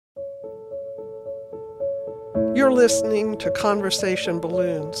You're listening to Conversation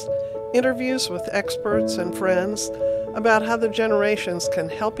Balloons, interviews with experts and friends about how the generations can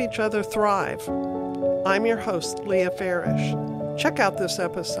help each other thrive. I'm your host, Leah Farish. Check out this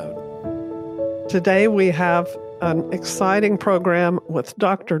episode. Today we have an exciting program with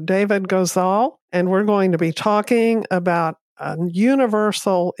Dr. David Gozal, and we're going to be talking about a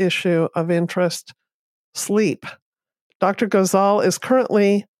universal issue of interest, sleep. Dr. Gozal is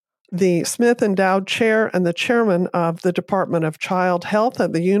currently the Smith Endowed Chair and the Chairman of the Department of Child Health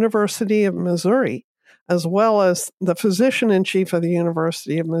at the University of Missouri, as well as the Physician-in-Chief of the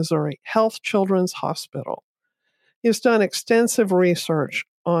University of Missouri Health Children's Hospital. He has done extensive research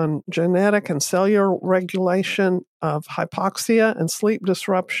on genetic and cellular regulation of hypoxia and sleep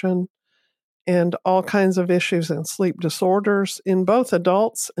disruption and all kinds of issues in sleep disorders in both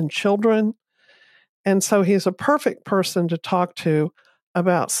adults and children. And so he's a perfect person to talk to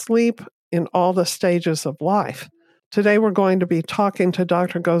about sleep in all the stages of life. Today we're going to be talking to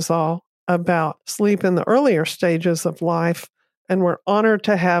Dr. Gozal about sleep in the earlier stages of life, and we're honored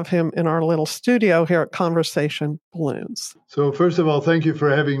to have him in our little studio here at Conversation Balloons. So first of all, thank you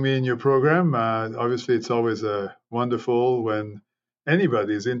for having me in your program. Obviously, it's always wonderful when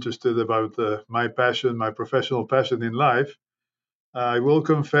anybody is interested about my passion, my professional passion in life. I will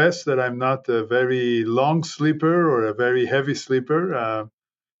confess that I'm not a very long sleeper or a very heavy sleeper,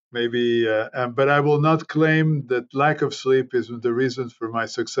 but I will not claim that lack of sleep is the reason for my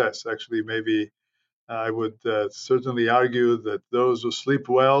success. Actually, maybe I would certainly argue that those who sleep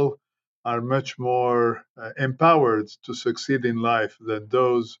well are much more empowered to succeed in life than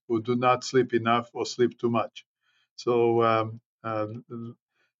those who do not sleep enough or sleep too much. So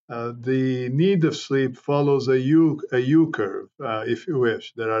the need of sleep follows a U curve, if you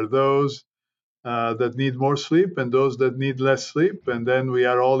wish. There are those that need more sleep and those that need less sleep, and then we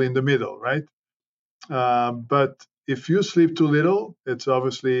are all in the middle, right? But if you sleep too little, it's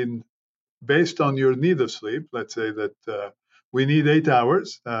obviously based on your need of sleep. Let's say that we need 8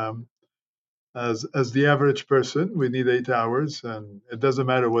 hours. As the average person, we need 8 hours, and it doesn't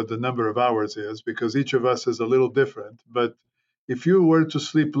matter what the number of hours is because each of us is a little different. But if you were to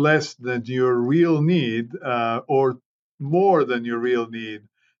sleep less than your real need or more than your real need,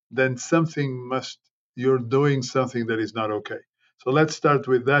 then you're doing something that is not okay. So let's start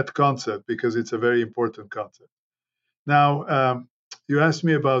with that concept because it's a very important concept. Now, you asked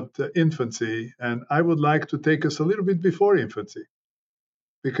me about infancy, and I would like to take us a little bit before infancy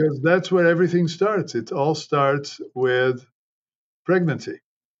because that's where everything starts. It all starts with pregnancy.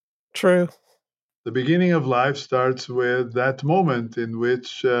 True. The beginning of life starts with that moment in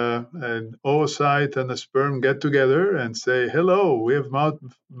which an oocyte and a sperm get together and say, hello, we have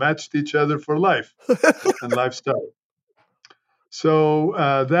matched each other for life, and life starts. So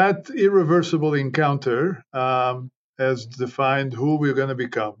that irreversible encounter has defined who we're going to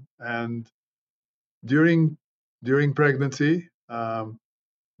become. And during pregnancy,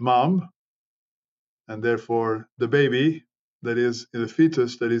 mom, and therefore the baby, that is the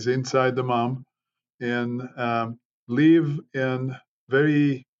fetus that is inside the mom, live in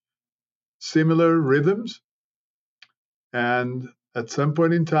very similar rhythms. And at some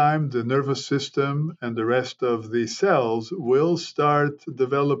point in time, the nervous system and the rest of the cells will start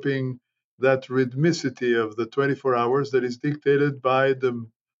developing that rhythmicity of the 24 hours that is dictated by the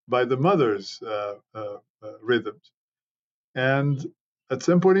mother's rhythms. And at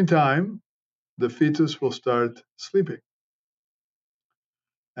some point in time, the fetus will start sleeping.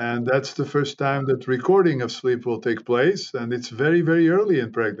 And that's the first time that recording of sleep will take place. And it's very, very early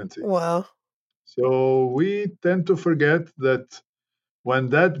in pregnancy. Wow. So we tend to forget that when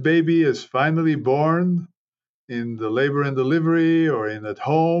that baby is finally born in the labor and delivery or at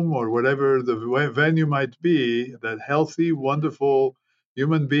home or whatever the venue might be, that healthy, wonderful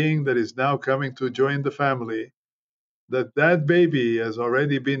human being that is now coming to join the family, that baby has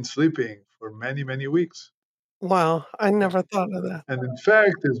already been sleeping for many, many weeks. Wow, I never thought of that. And in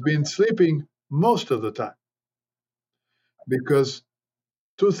fact, has been sleeping most of the time. Because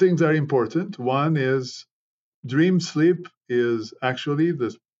two things are important. One is dream sleep is actually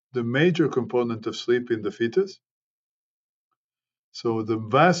the major component of sleep in the fetus. So the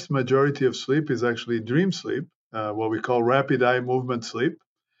vast majority of sleep is actually dream sleep, what we call rapid eye movement sleep.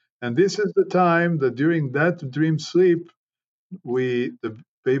 And this is the time that during that dream sleep, the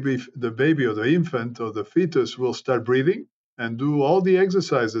baby or the infant or the fetus will start breathing and do all the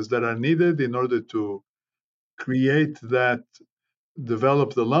exercises that are needed in order to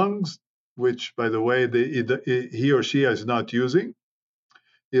develop the lungs, which, by the way, he or she is not using,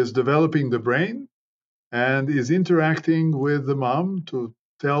 is developing the brain, and is interacting with the mom to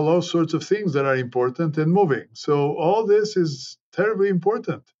tell all sorts of things that are important and moving. So all this is terribly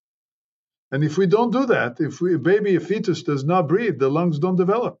important. And if we don't do that, if a fetus does not breathe, the lungs don't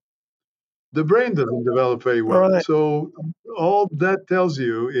develop. The brain doesn't develop very well. Right. So all that tells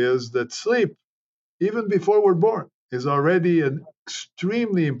you is that sleep, even before we're born, is already an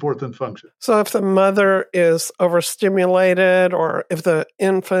extremely important function. So if the mother is overstimulated, or if the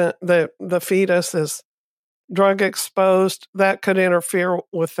infant, the fetus is drug exposed, that could interfere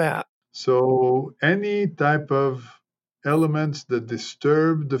with that. So any type of elements that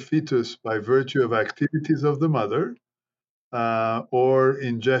disturb the fetus by virtue of activities of the mother, or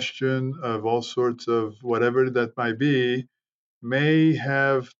ingestion of all sorts of whatever that might be, may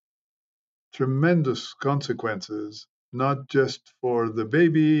have tremendous consequences, not just for the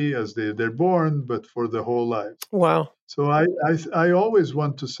baby as they're born, but for the whole life. Wow. So I always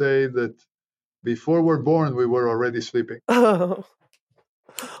want to say that before we're born, we were already sleeping. Oh,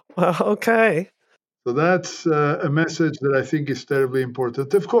 well, okay. So that's a message that I think is terribly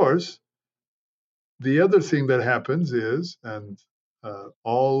important. Of course, the other thing that happens is, and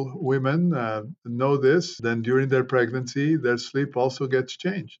all women know this, then during their pregnancy, their sleep also gets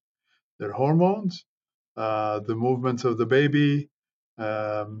changed. Their hormones, the movements of the baby,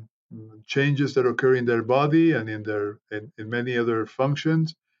 um, changes that occur in their body and in many other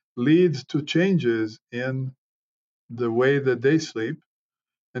functions leads to changes in the way that they sleep.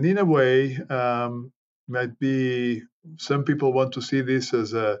 And in a way, might be some people want to see this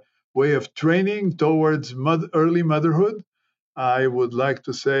as a way of training towards early motherhood. I would like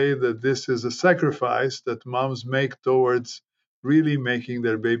to say that this is a sacrifice that moms make towards really making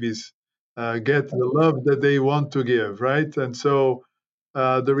their babies get the love that they want to give, right? And so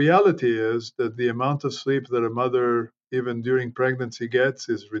the reality is that the amount of sleep that a mother, even during pregnancy, gets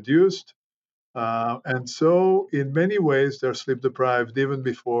is reduced. And so, in many ways, they're sleep deprived even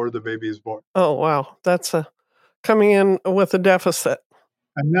before the baby is born. Oh, wow. That's coming in with a deficit.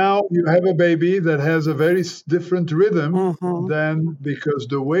 And now you have a baby that has a very different rhythm Mm-hmm. than, because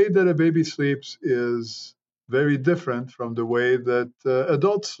the way that a baby sleeps is very different from the way that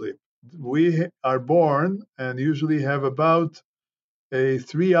adults sleep. We are born and usually have about a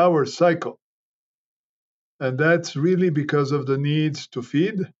 3 hour cycle. And that's really because of the needs to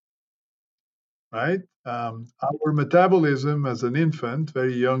feed, right? Our metabolism as an infant,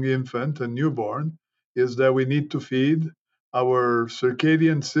 very young infant, a newborn, is that we need to feed. Our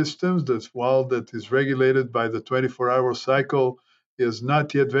circadian systems, that is regulated by the 24-hour cycle, is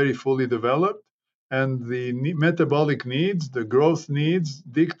not yet very fully developed. And the metabolic needs, the growth needs,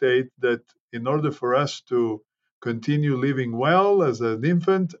 dictate that in order for us to continue living well as an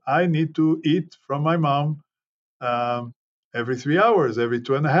infant, I need to eat from my mom every 3 hours, every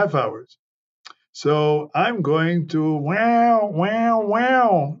 2.5 hours. So I'm going to wow, wow,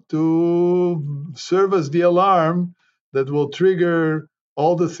 wow to serve as the alarm that will trigger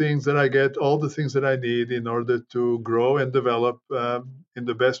all the things that I get, all the things that I need in order to grow and develop in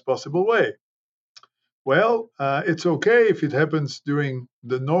the best possible way. Well, it's okay if it happens during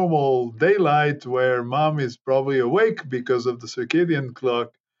the normal daylight where mom is probably awake because of the circadian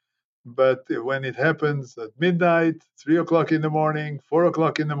clock. But when it happens at midnight, 3 o'clock in the morning, 4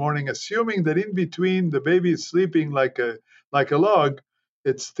 o'clock in the morning, assuming that in between the baby is sleeping like a log,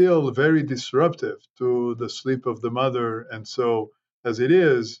 it's still very disruptive to the sleep of the mother. And so, as it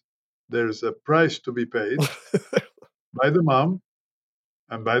is, there's a price to be paid by the mom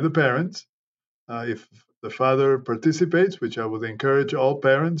and by the parents. If the father participates, which I would encourage all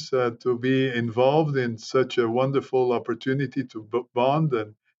parents to be involved in such a wonderful opportunity to bond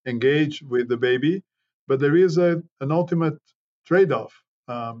and engage with the baby. But there is an ultimate trade off.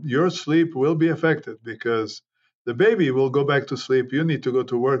 Your sleep will be affected because the baby will go back to sleep. You need to go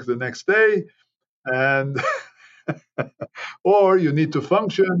to work the next day, and or you need to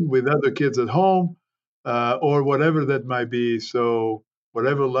function with other kids at home, or whatever that might be. So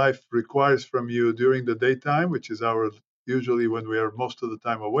whatever life requires from you during the daytime, which is our usually when we are most of the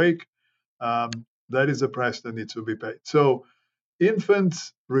time awake, that is a price that needs to be paid. So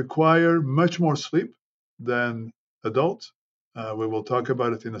infants require much more sleep than adults. We will talk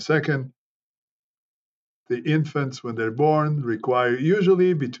about it in a second. The infants, when they're born, require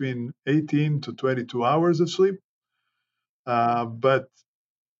usually between 18 to 22 hours of sleep. But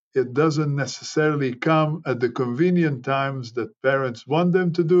it doesn't necessarily come at the convenient times that parents want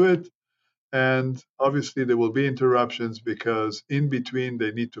them to do it. And obviously, there will be interruptions because in between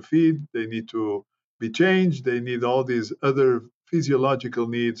they need to feed, they need to be changed, they need all these other physiological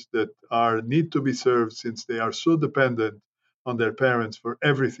needs that need to be served since they are so dependent on their parents for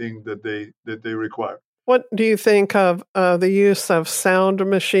everything that they require. What do you think of the use of sound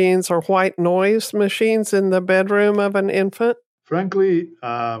machines or white noise machines in the bedroom of an infant? Frankly,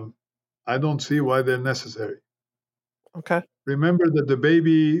 I don't see why they're necessary. Okay. Remember that the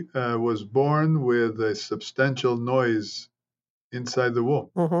baby was born with a substantial noise inside the womb.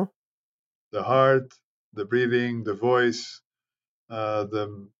 Mm-hmm. The heart, the breathing, the voice,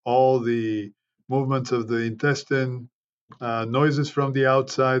 all the movements of the intestine, noises from the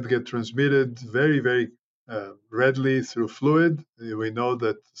outside get transmitted very, very readily through fluid. We know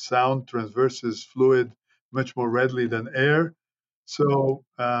that sound transverses fluid much more readily than air. So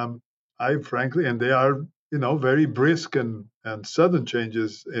I frankly, and they are, very brisk and sudden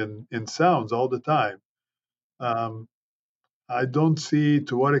changes in sounds all the time. Um, I don't see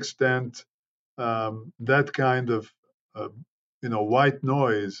to what extent that kind of, uh, white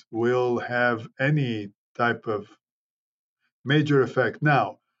noise will have any type of major effect.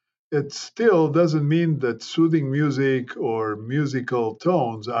 Now, it still doesn't mean that soothing music or musical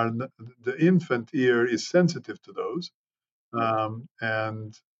tones the infant ear is sensitive to those.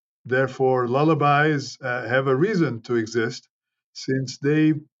 And therefore, lullabies have a reason to exist since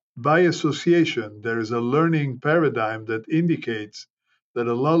they, by association, there is a learning paradigm that indicates that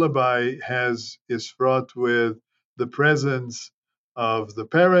a lullaby is fraught with the presence of the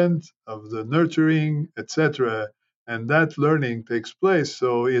parent, of the nurturing, etc. And that learning takes place.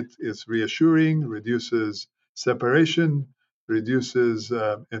 So it is reassuring, reduces separation,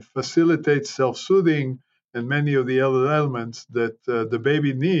 it facilitates self soothing and many of the other elements that the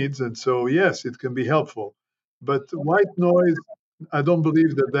baby needs. And so, yes, it can be helpful. But white noise, I don't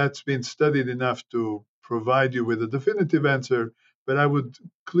believe that that's been studied enough to provide you with a definitive answer. But I would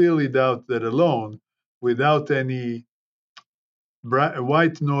clearly doubt that alone, without any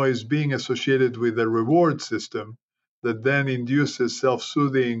white noise being associated with a reward system that then induces self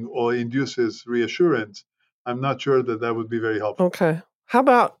soothing or induces reassurance, I'm not sure that that would be very helpful. Okay. How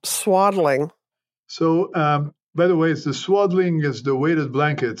about swaddling? So, by the way, it's the swaddling is the weighted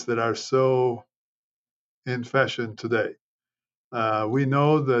blankets that are so in fashion today. We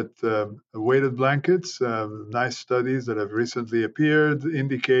know that weighted blankets, nice studies that have recently appeared,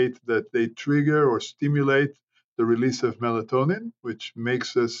 indicate that they trigger or stimulate the release of melatonin, which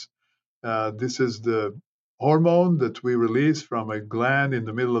makes us, this is the hormone that we release from a gland in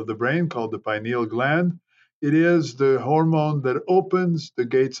the middle of the brain called the pineal gland. It is the hormone that opens the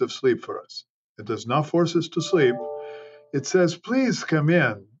gates of sleep for us. It does not force us to sleep. It says, please come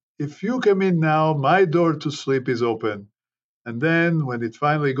in. If you come in now, my door to sleep is open. And then when it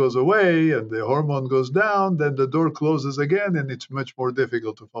finally goes away and the hormone goes down, then the door closes again and it's much more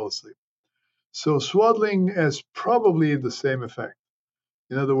difficult to fall asleep. So swaddling has probably the same effect.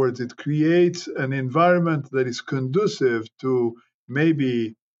 In other words, it creates an environment that is conducive to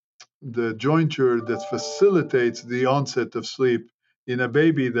maybe the jointure that facilitates the onset of sleep in a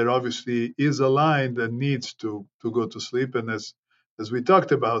baby that obviously is aligned and needs to go to sleep. And as we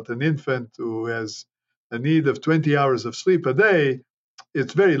talked about, an infant who has a need of 20 hours of sleep a day,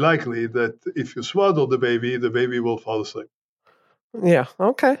 it's very likely that if you swaddle the baby will fall asleep. Yeah.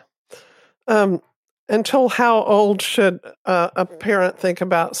 Okay. Um, until how old should a parent think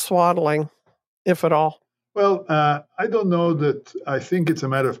about swaddling, if at all? Well, I don't know that. I think it's a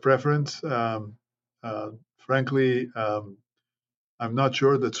matter of preference. Frankly, I'm not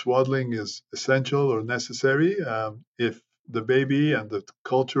sure that swaddling is essential or necessary. If the baby and the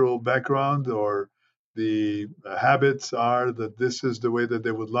cultural background or the habits are that this is the way that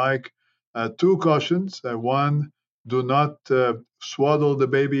they would like, two cautions. One, do not swaddle the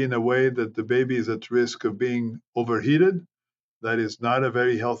baby in a way that the baby is at risk of being overheated. That is not a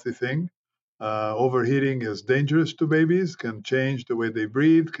very healthy thing. Overheating is dangerous to babies, can change the way they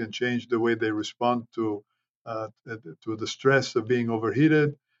breathe, can change the way they respond to the stress of being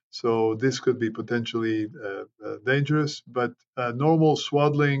overheated. So this could be potentially dangerous. But normal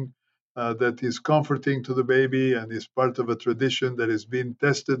swaddling that is comforting to the baby and is part of a tradition that has been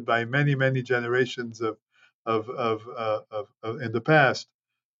tested by many, many generations of in the past.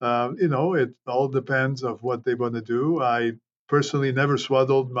 It all depends of what they want to do. I personally never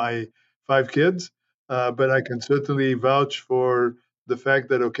swaddled my 5 kids, but I can certainly vouch for the fact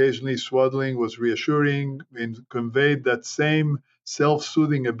that occasionally swaddling was reassuring and conveyed that same self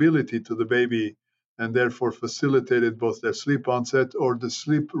soothing ability to the baby and therefore facilitated both their sleep onset or the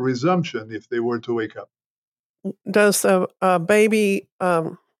sleep resumption if they were to wake up. Does a baby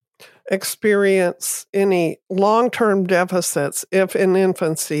experience any long-term deficits if in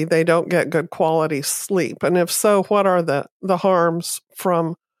infancy they don't get good quality sleep? And if so, what are the harms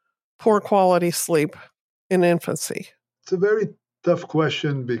from poor quality sleep in infancy? It's a very tough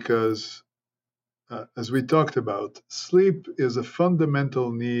question because as we talked about, sleep is a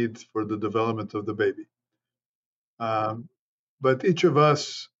fundamental need for the development of the baby. Um, but each of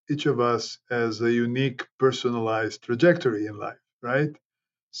us has a unique personalized trajectory in life, right?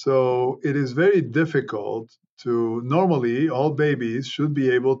 So it is very difficult to normally all babies should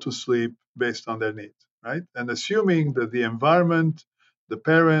be able to sleep based on their needs, right? And assuming that the environment, the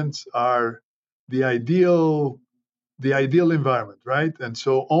parents are the ideal the ideal environment, right? And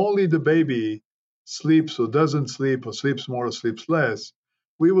so only the baby sleeps or doesn't sleep or sleeps more or sleeps less.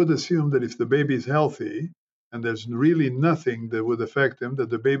 We would assume that if the baby is healthy and there's really nothing that would affect him, that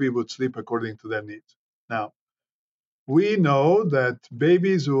the baby would sleep according to their needs. Now, we know that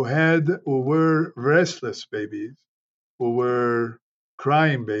babies who were restless babies, who were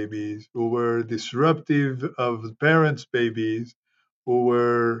crying babies, who were disruptive of parents' babies, who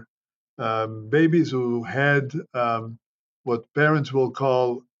were babies who had what parents will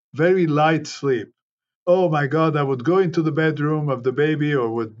call very light sleep. Oh my God, I would go into the bedroom of the baby or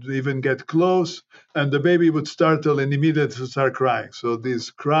would even get close, and the baby would startle and immediately start crying. So these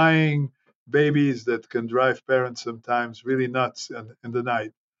crying babies that can drive parents sometimes really nuts in the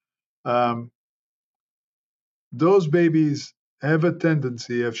night. Um, those babies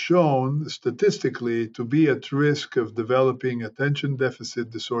have shown statistically to be at risk of developing attention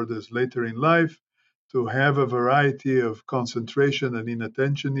deficit disorders later in life, to have a variety of concentration and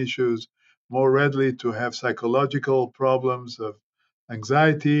inattention issues, more readily to have psychological problems of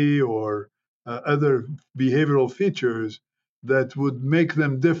anxiety or other behavioral features that would make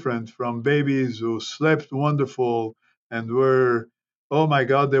them different from babies who slept wonderful and were, oh my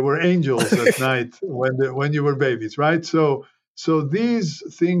God, they were angels at night when you were babies, right? So these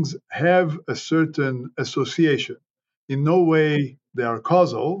things have a certain association. In no way they are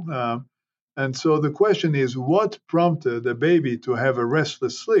causal. And so the question is, what prompted a baby to have a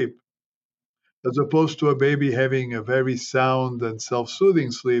restless sleep as opposed to a baby having a very sound and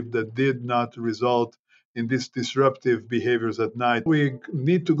self-soothing sleep that did not result in these disruptive behaviors at night? We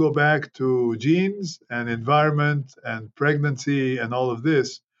need to go back to genes and environment and pregnancy and all of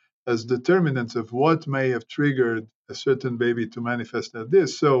this as determinants of what may have triggered a certain baby to manifest like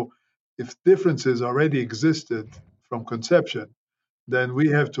this. So if differences already existed from conception, then we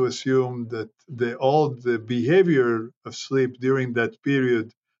have to assume that all the behavior of sleep during that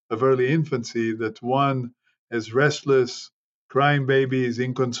period of early infancy, that one is restless, crying baby is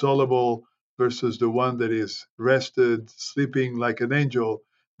inconsolable, versus the one that is rested, sleeping like an angel,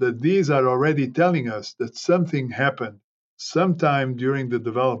 that these are already telling us that something happened sometime during the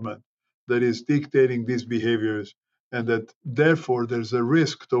development that is dictating these behaviors, and that therefore there's a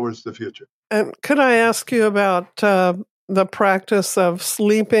risk towards the future. And could I ask you about the practice of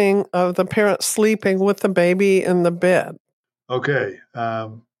sleeping, of the parent sleeping with the baby in the bed? Okay.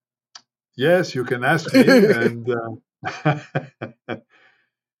 Yes, you can ask me, and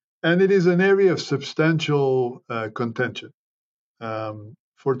and it is an area of substantial contention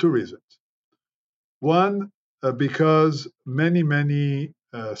for two reasons. One, because many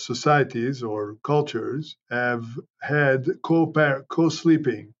societies or cultures have had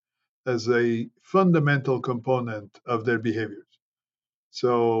co-sleeping as a fundamental component of their behaviors.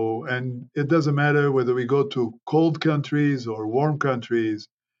 So, and it doesn't matter whether we go to cold countries or warm countries,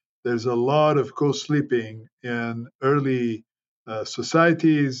 there's a lot of co-sleeping in early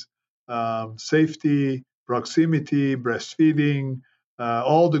societies, safety, proximity, breastfeeding,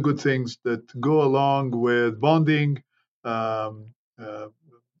 all the good things that go along with bonding, um, uh,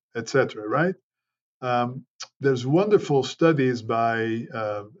 etc. Right? Um, there's wonderful studies by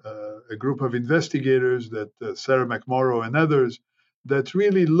a group of investigators that Sarah McMorrow and others that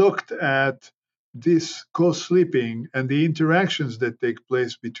really looked at this co-sleeping and the interactions that take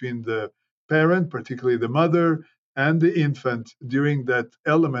place between the parent, particularly the mother, and the infant during that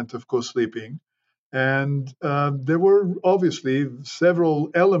element of co-sleeping. And there were obviously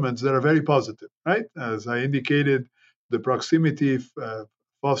several elements that are very positive, right? As I indicated, the proximity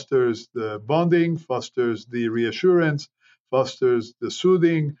fosters the bonding, fosters the reassurance, fosters the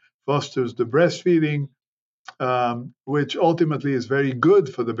soothing, fosters the breastfeeding, which ultimately is very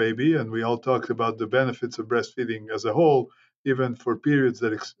good for the baby. And we all talked about the benefits of breastfeeding as a whole, even for periods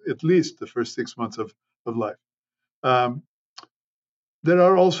that at least the first 6 months of life. Um, there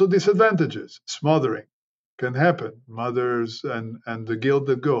are also disadvantages. Smothering can happen, mothers and the guilt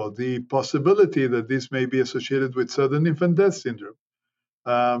that go. The possibility that this may be associated with sudden infant death syndrome.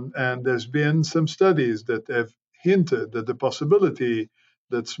 And there's been some studies that have hinted that the possibility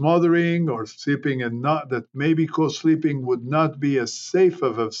that smothering or sleeping and not that maybe co-sleeping would not be as safe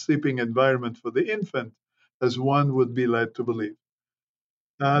of a sleeping environment for the infant as one would be led to believe.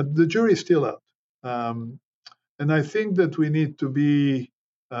 The jury is still out. Um, and I think that we need to be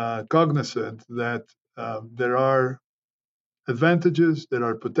cognizant that there are advantages, there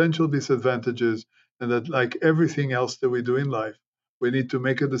are potential disadvantages, and that, like everything else that we do in life, we need to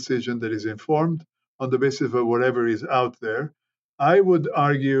make a decision that is informed on the basis of whatever is out there. I would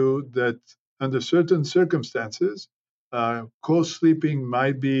argue that under certain circumstances, co sleeping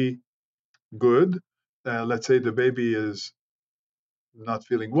might be good. Let's say the baby is not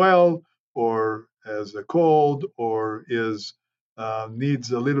feeling well, or has a cold, or is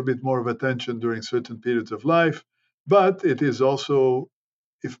needs a little bit more of attention during certain periods of life. But it is also,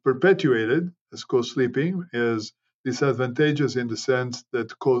 if perpetuated as co-sleeping, is disadvantageous in the sense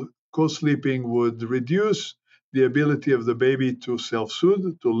that co-sleeping would reduce the ability of the baby to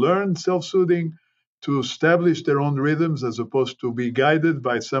self-soothe, to learn self-soothing, to establish their own rhythms as opposed to be guided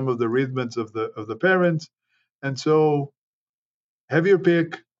by some of the rhythms of the parents. And so have your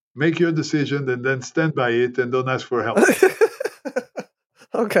pick, make your decision, and then stand by it and don't ask for help.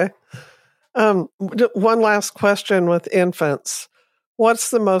 Okay. One last question with infants.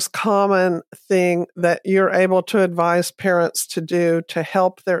 What's the most common thing that you're able to advise parents to do to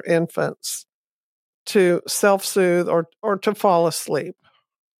help their infants to self-soothe or to fall asleep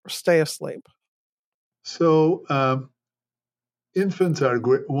or stay asleep? So, infants are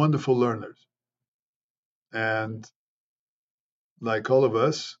great, wonderful learners. And like all of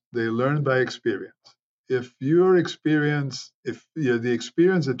us, they learn by experience. If your experience, if the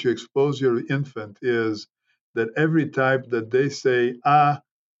experience that you expose your infant is that every time that they say,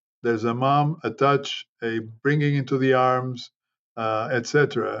 there's a mom, a touch, a bringing into the arms,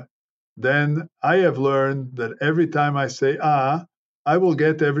 etc., then I have learned that every time I say, I will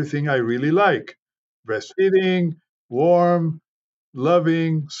get everything I really like: breastfeeding, warm,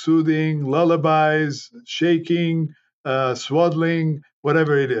 loving, soothing, lullabies, shaking, swaddling,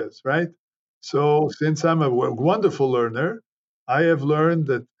 whatever it is, right? So, since I'm a wonderful learner, I have learned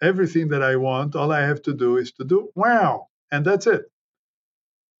that everything that I want, all I have to do is to do wow, and that's it.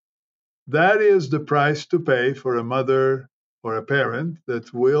 That is the price to pay for a mother or a parent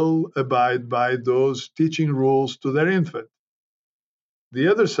that will abide by those teaching rules to their infant. The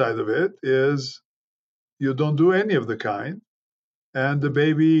other side of it is you don't do any of the kind, and the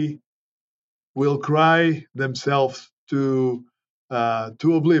baby will cry themselves to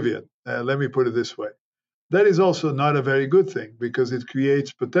oblivion. Let me put it this way. That is also not a very good thing because it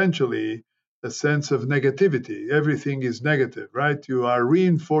creates potentially a sense of negativity. Everything is negative, right? You are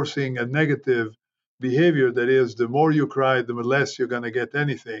reinforcing a negative behavior. That is, the more you cry, the less you're going to get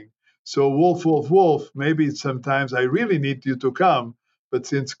anything. So, wolf, wolf, wolf, maybe sometimes I really need you to come, but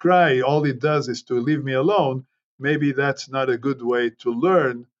since cry, all it does is to leave me alone, maybe that's not a good way to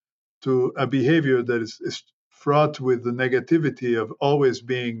learn to a behavior that is fraught with the negativity of always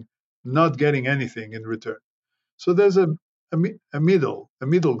being not getting anything in return. So there's a middle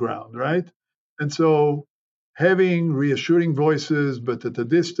ground, right? And so having reassuring voices, but at a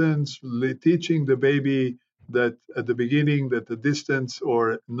distance, teaching the baby that at the beginning that the distance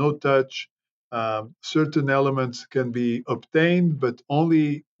or no touch, certain elements can be obtained, but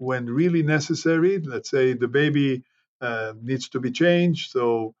only when really necessary. Let's say the baby needs to be changed,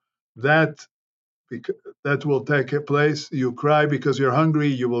 so that that will take place. You cry because you're hungry,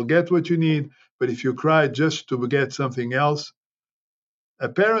 you will get what you need. But if you cry just to get something else, a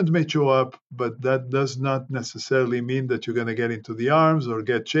parent may show up, but that does not necessarily mean that you're going to get into the arms or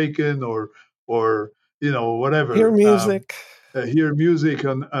get shaken or Hear whatever. music. Hear music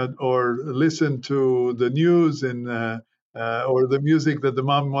or listen to the news or the music that the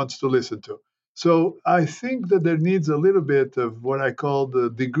mom wants to listen to. So I think that there needs a little bit of what I call the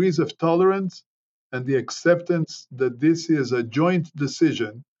degrees of tolerance and the acceptance that this is a joint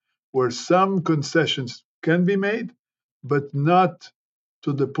decision where some concessions can be made, but not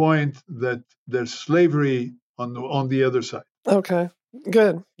to the point that there's slavery on the other side. Okay,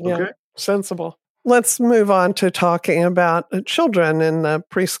 good. Yeah, Okay. sensible. Let's move on to talking about children in the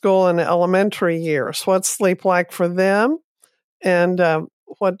preschool and elementary years. What's sleep like for them? And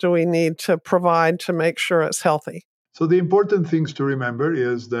what do we need to provide to make sure it's healthy? So the important things to remember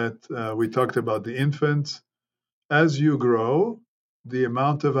is that we talked about the infants. As you grow, the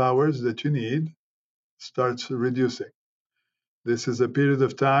amount of hours that you need starts reducing. This is a period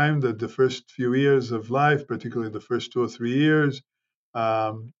of time that the first few years of life, particularly the first 2 or 3 years,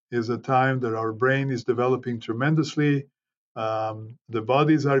 is a time that our brain is developing tremendously. The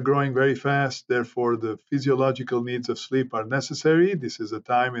bodies are growing very fast, therefore, the physiological needs of sleep are necessary. This is a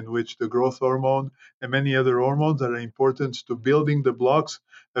time in which the growth hormone and many other hormones that are important to building the blocks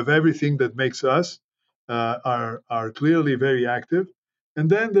of everything that makes us are clearly very active. And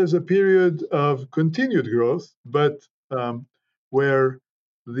then there's a period of continued growth, but where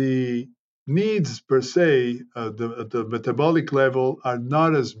the needs per se, the metabolic level, are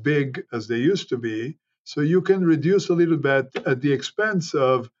not as big as they used to be. So you can reduce a little bit at the expense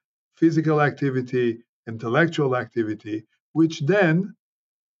of physical activity, intellectual activity, which then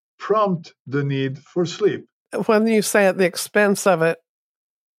prompt the need for sleep. When you say at the expense of it,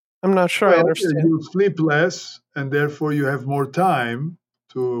 I'm not sure I Well, understand. you sleep less, and therefore you have more time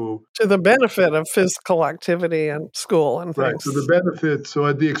to. To the benefit of physical activity and school and Right. things. So the benefit, so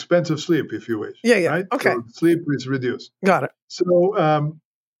at the expense of sleep, if you wish. Yeah, yeah. Right. Okay. So sleep is reduced. Got it.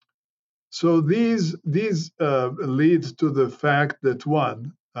 So these lead to the fact that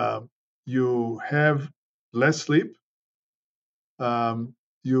one, you have less sleep,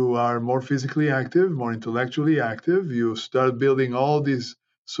 you are more physically active, more intellectually active. You start building all these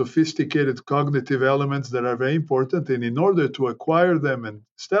sophisticated cognitive elements that are very important. And in order to acquire them and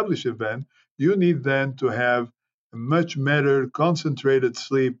establish it, then you need then to have a much better concentrated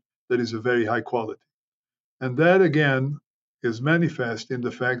sleep that is of very high quality. And that again is manifest in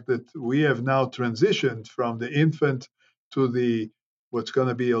the fact that we have now transitioned from the infant to the what's going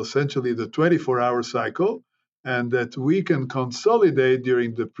to be essentially the 24-hour cycle, and that we can consolidate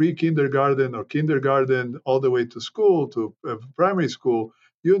during the pre-kindergarten or kindergarten all the way to school, to primary school.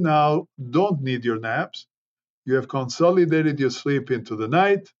 You now don't need your naps. You have consolidated your sleep into the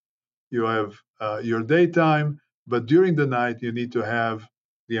night. You have your daytime, but during the night, you need to have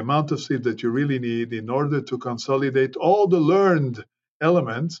the amount of sleep that you really need in order to consolidate all the learned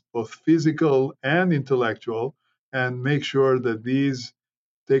elements, both physical and intellectual, and make sure that these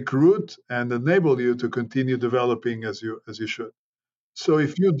take root and enable you to continue developing as you should. So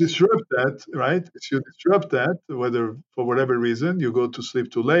if you disrupt that, right? If you disrupt that, whether for whatever reason you go to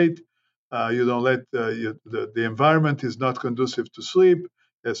sleep too late, you don't let the environment is not conducive to sleep,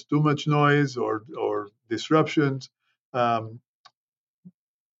 there's too much noise or disruptions. Um,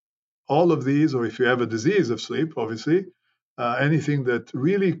 all of these, or if you have a disease of sleep, obviously, anything that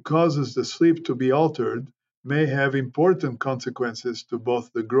really causes the sleep to be altered may have important consequences to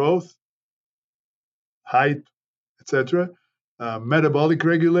both the growth, height, etc. Metabolic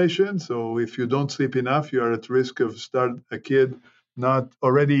regulation. So if you don't sleep enough, you are at risk of start a kid not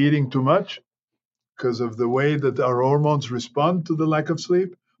already eating too much because of the way that our hormones respond to the lack of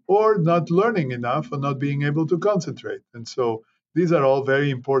sleep, or not learning enough or not being able to concentrate. And so these are all very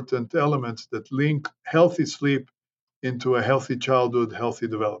important elements that link healthy sleep into a healthy childhood, healthy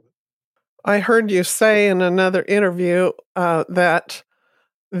development. I heard you say in another interview that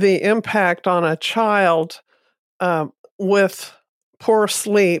the impact on a child with poor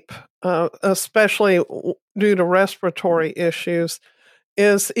sleep, especially due to respiratory issues,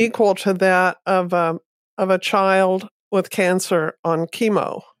 is equal to that of a child with cancer on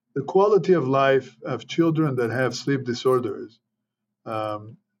chemo. The quality of life of children that have sleep disorders,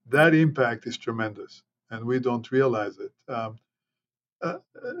 um, that impact is tremendous, and we don't realize it. Uh,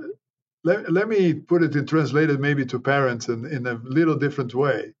 let me put it in translated maybe to parents in a little different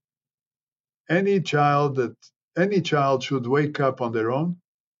way. Any child should wake up on their own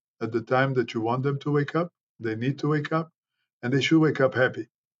at the time that you want them to wake up. They need to wake up, and they should wake up happy.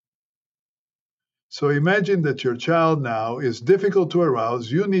 So imagine that your child now is difficult to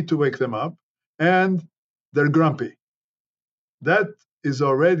arouse. You need to wake them up, and they're grumpy. That is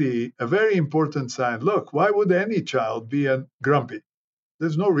already a very important sign. Look, why would any child be grumpy?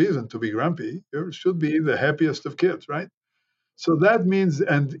 There's no reason to be grumpy. You should be the happiest of kids, right? So that means,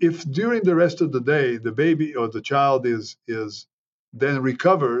 and if during the rest of the day the baby or the child is then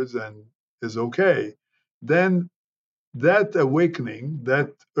recovers and is okay, then that awakening,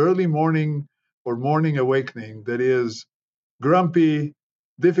 that early morning or morning awakening that is grumpy,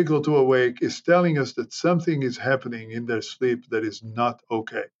 difficult to awake, is telling us that something is happening in their sleep that is not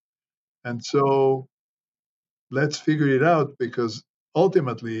okay. And so let's figure it out, because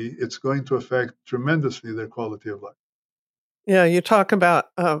ultimately it's going to affect tremendously their quality of life. Yeah, you talk about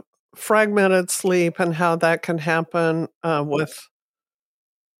fragmented sleep and how that can happen with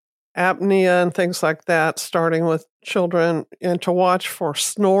apnea and things like that, starting with children, and to watch for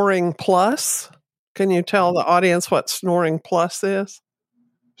snoring plus. Can you tell the audience what snoring plus is?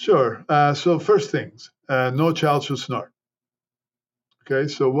 Sure. So first things, no child should snore. Okay.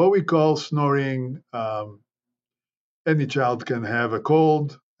 So what we call snoring, any child can have a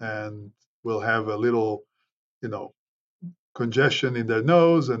cold and will have a little, you know, congestion in their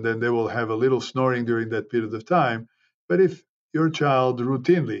nose, and then they will have a little snoring during that period of time. But if your child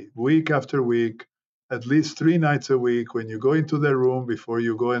routinely, week after week, at least 3 nights a week, when you go into their room before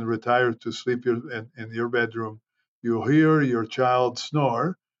you go and retire to sleep in your bedroom, you hear your child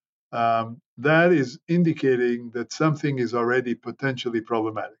snore, that is indicating that something is already potentially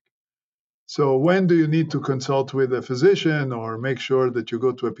problematic. So when do you need to consult with a physician or make sure that you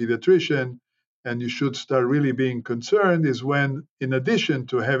go to a pediatrician? And you should start really being concerned is when, in addition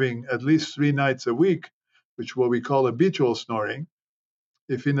to having at least 3 nights a week, which what we call habitual snoring,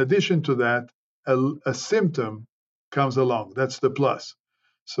 if in addition to that, a symptom comes along, that's the plus.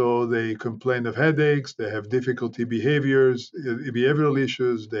 So they complain of headaches, they have difficulty behavioral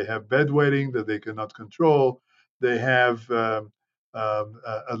issues, they have bedwetting that they cannot control, they have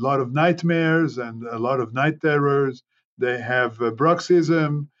a lot of nightmares and a lot of night terrors, they have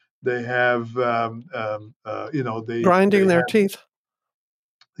bruxism, they have, Grinding they their have, teeth.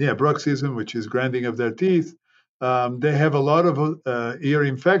 yeah, bruxism, which is grinding of their teeth. They have a lot of ear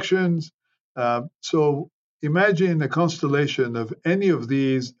infections. So imagine a constellation of any of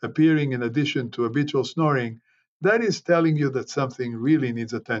these appearing in addition to habitual snoring. That is telling you that something really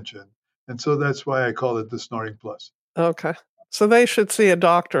needs attention. And so that's why I call it the snoring plus. Okay. So they should see a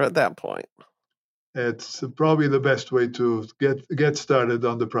doctor at that point. It's probably the best way to get started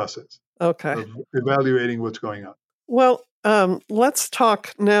on the process Okay. of evaluating what's going on. Well, let's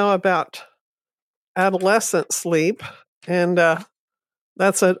talk now about adolescent sleep. And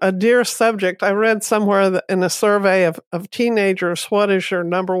that's a dear subject. I read somewhere that in a survey of teenagers, what is your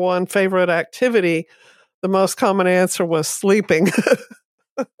number one favorite activity? The most common answer was sleeping.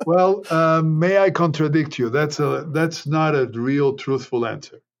 Well, may I contradict you? That's not a real truthful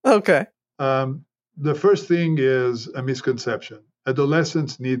answer. Okay. The first thing is a misconception.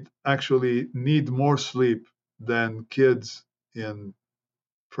 Adolescents actually need more sleep than kids in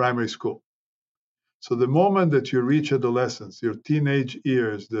primary school. So the moment that you reach adolescence, your teenage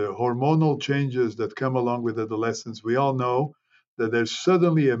years, the hormonal changes that come along with adolescence, we all know that there's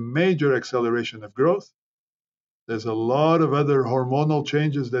suddenly a major acceleration of growth. There's a lot of other hormonal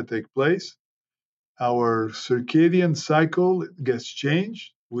changes that take place. Our circadian cycle gets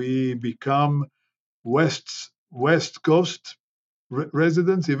changed. We become West Coast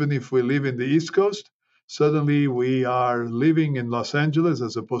residents, even if we live in the East Coast. Suddenly we are living in Los Angeles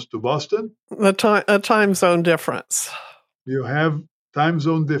as opposed to Boston. A time zone difference. You have time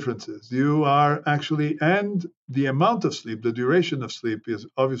zone differences. You are actually, and the amount of sleep, the duration of sleep is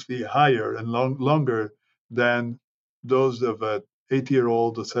obviously higher and longer than those of an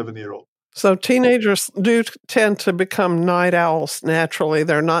 8-year-old or 7-year-old. So teenagers do tend to become night owls naturally.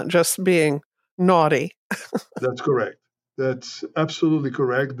 They're not just being naughty. That's correct. That's absolutely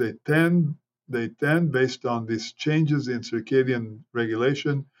correct. They tend, based on these changes in circadian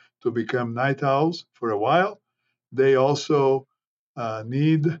regulation, to become night owls for a while. They also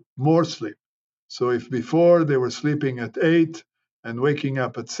need more sleep. So if before they were sleeping at 8 and waking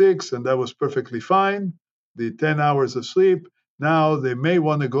up at 6, and that was perfectly fine, the 10 hours of sleep, now they may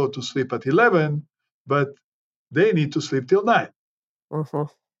want to go to sleep at 11, but they need to sleep till 9. Uh-huh.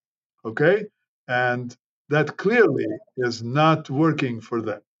 Okay? And that clearly is not working for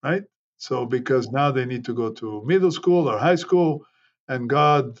them, right? So because now they need to go to middle school or high school, and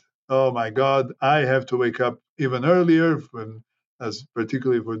oh my God, I have to wake up even earlier, as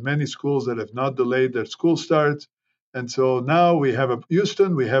particularly with many schools that have not delayed their school starts. And so now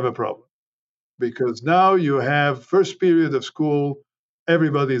Houston, we have a problem because now you have first period of school,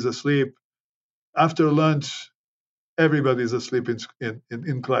 everybody's asleep. After lunch, everybody's asleep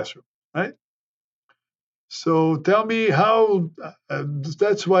in classroom, right? So tell me how,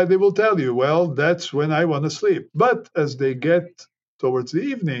 that's why they will tell you, well, that's when I want to sleep. But as they get towards the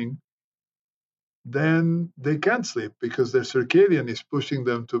evening, then they can't sleep because their circadian is pushing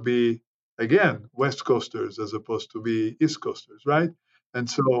them to be, again, West Coasters as opposed to be East Coasters, right? And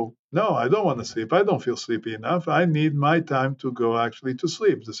so, no, I don't want to sleep. I don't feel sleepy enough. I need my time to go actually to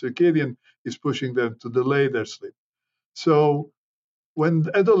sleep. The circadian is pushing them to delay their sleep. So when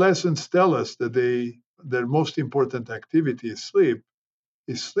adolescents tell us that their most important activity is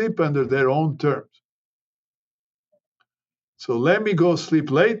sleep under their own terms. So let me go sleep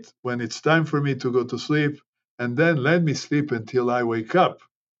late when it's time for me to go to sleep, and then let me sleep until I wake up.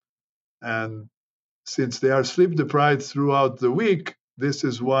 And since they are sleep deprived throughout the week, this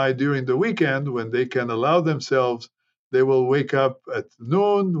is why during the weekend, when they can allow themselves, they will wake up at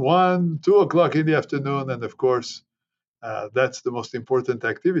noon, 1, 2 o'clock in the afternoon, and of course, that's the most important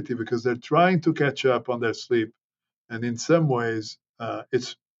activity because they're trying to catch up on their sleep. And in some ways,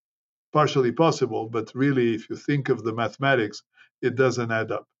 it's partially possible, but really, if you think of the mathematics, it doesn't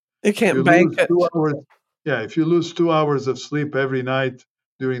add up. You can't bank it. If you lose 2 hours of sleep every night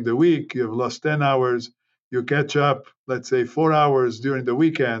during the week, you've lost 10 hours. You catch up, let's say 4 hours during the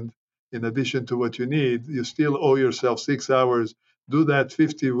weekend, in addition to what you need, you still owe yourself 6 hours. Do that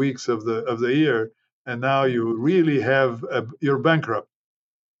 50 weeks of the year, and now you really you're bankrupt.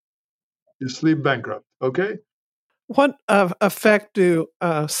 You sleep bankrupt. Okay. What effect do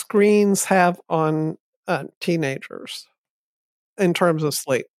screens have on teenagers in terms of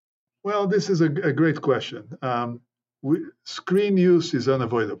sleep? Well, this is a great question. Screen use is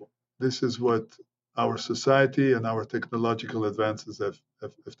unavoidable. This is what our society and our technological advances have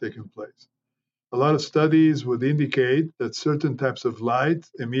taken place. A lot of studies would indicate that certain types of light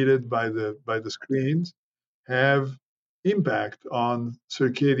emitted by the screens have impact on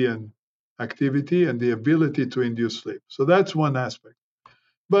circadian activity and the ability to induce sleep. So that's one aspect.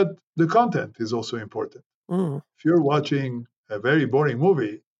 But the content is also important. Mm. If you're watching a very boring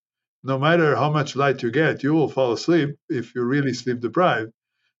movie, no matter how much light you get, you will fall asleep if you're really sleep deprived.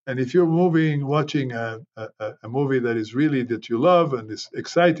 And if you're watching a movie that is really that you love and is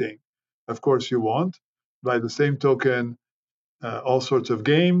exciting, of course you won't. By the same token, all sorts of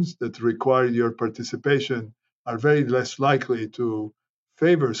games that require your participation are very less likely to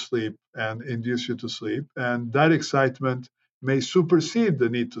favor sleep and induce you to sleep. And that excitement may supersede the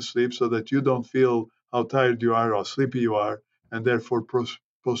need to sleep so that you don't feel how tired you are or sleepy you are, and therefore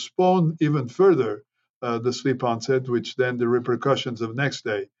postpone even further the sleep onset, which then the repercussions of next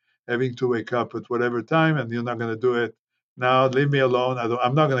day, having to wake up at whatever time, and you're not going to do it. Now, leave me alone.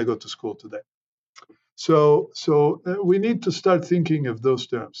 I'm not going to go to school today. So we need to start thinking of those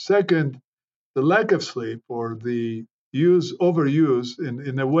terms. Second, the lack of sleep or the overuse,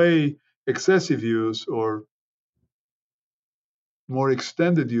 in a way, excessive use or more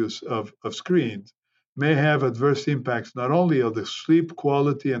extended use of screens may have adverse impacts not only on the sleep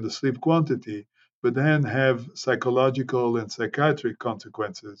quality and the sleep quantity, but then have psychological and psychiatric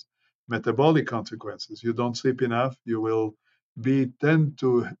consequences, metabolic consequences. You don't sleep enough, you will tend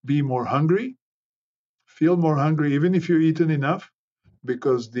to be more hungry, feel more hungry, even if you've eaten enough,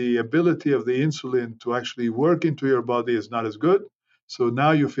 because the ability of the insulin to actually work into your body is not as good. So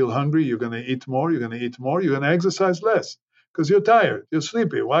now you feel hungry, you're going to eat more, you're going to eat more, you're going to exercise less because you're tired, you're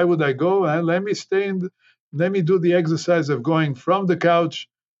sleepy. Why would I go? Let me let me do the exercise of going from the couch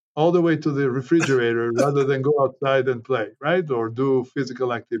all the way to the refrigerator rather than go outside and play, right? Or do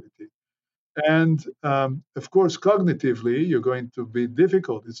physical activity. And of course, cognitively, you're going to be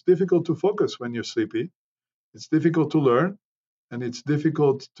difficult. It's difficult to focus when you're sleepy. It's difficult to learn, and it's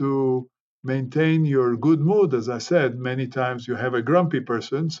difficult to maintain your good mood. As I said, many times you have a grumpy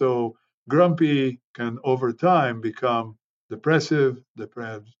person. So grumpy can over time become depressive,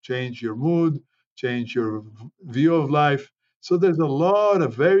 change your mood, change your view of life. So there's a lot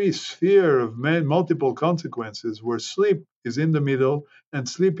of very sphere of multiple consequences where sleep is in the middle, and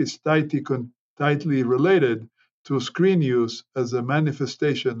sleep is tightly related to screen use as a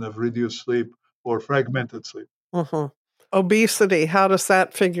manifestation of reduced sleep or fragmented sleep. Mm-hmm. Obesity, how does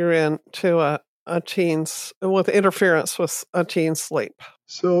that figure into a teen's with interference with a teen's sleep?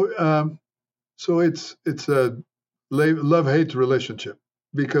 So it's a love-hate relationship,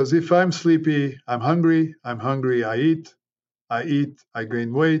 because if I'm sleepy, I'm hungry. I'm hungry, I eat. I eat, I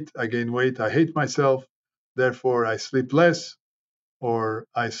gain weight. I gain weight, I hate myself. Therefore, I sleep less, or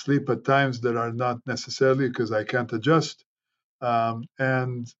I sleep at times that are not necessarily because I can't adjust.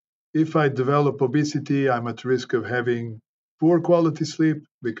 And if I develop obesity, I'm at risk of having poor quality sleep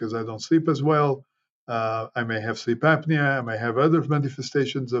because I don't sleep as well. I may have sleep apnea. I may have other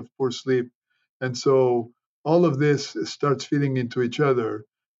manifestations of poor sleep. And so all of this starts feeding into each other.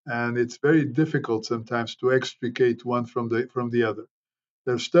 And it's very difficult sometimes to extricate one from the other.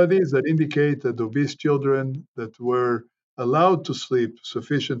 There are studies that indicate that obese children that were allowed to sleep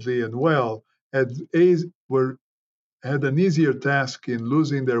sufficiently and well were had an easier task in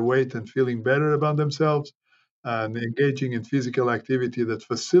losing their weight and feeling better about themselves and engaging in physical activity that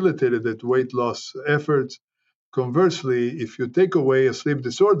facilitated that weight loss efforts. Conversely, if you take away a sleep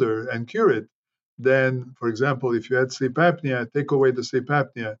disorder and cure it, then, for example, if you had sleep apnea, take away the sleep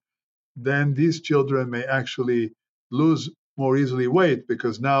apnea, then these children may actually lose more easily weight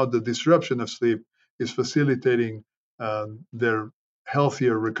because now the disruption of sleep is facilitating their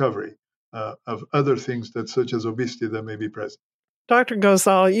healthier recovery of other things that, such as obesity, that may be present. Dr.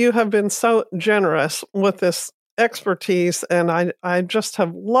 Gozal, you have been so generous with this expertise, and I just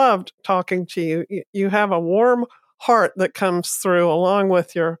have loved talking to you. You have a warm heart that comes through along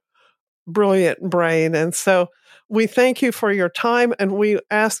with your brilliant brain. And so we thank you for your time, and we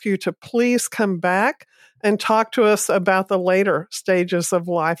ask you to please come back and talk to us about the later stages of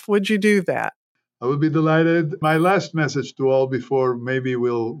life. Would you do that? I would be delighted. My last message to all before maybe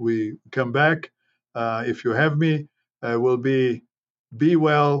we come back, if you have me, will be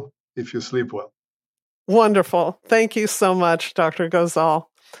well, if you sleep well. Wonderful. Thank you so much, Dr. Gozal.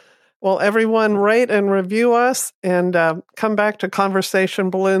 Well, everyone, rate and review us, and come back to Conversation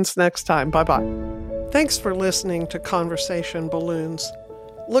Balloons next time. Bye-bye. Thanks for listening to Conversation Balloons.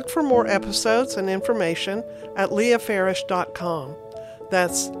 Look for more episodes and information at leahfarish.com.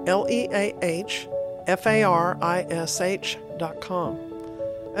 That's LeahFarish.com.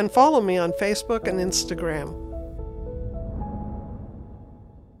 And follow me on Facebook and Instagram.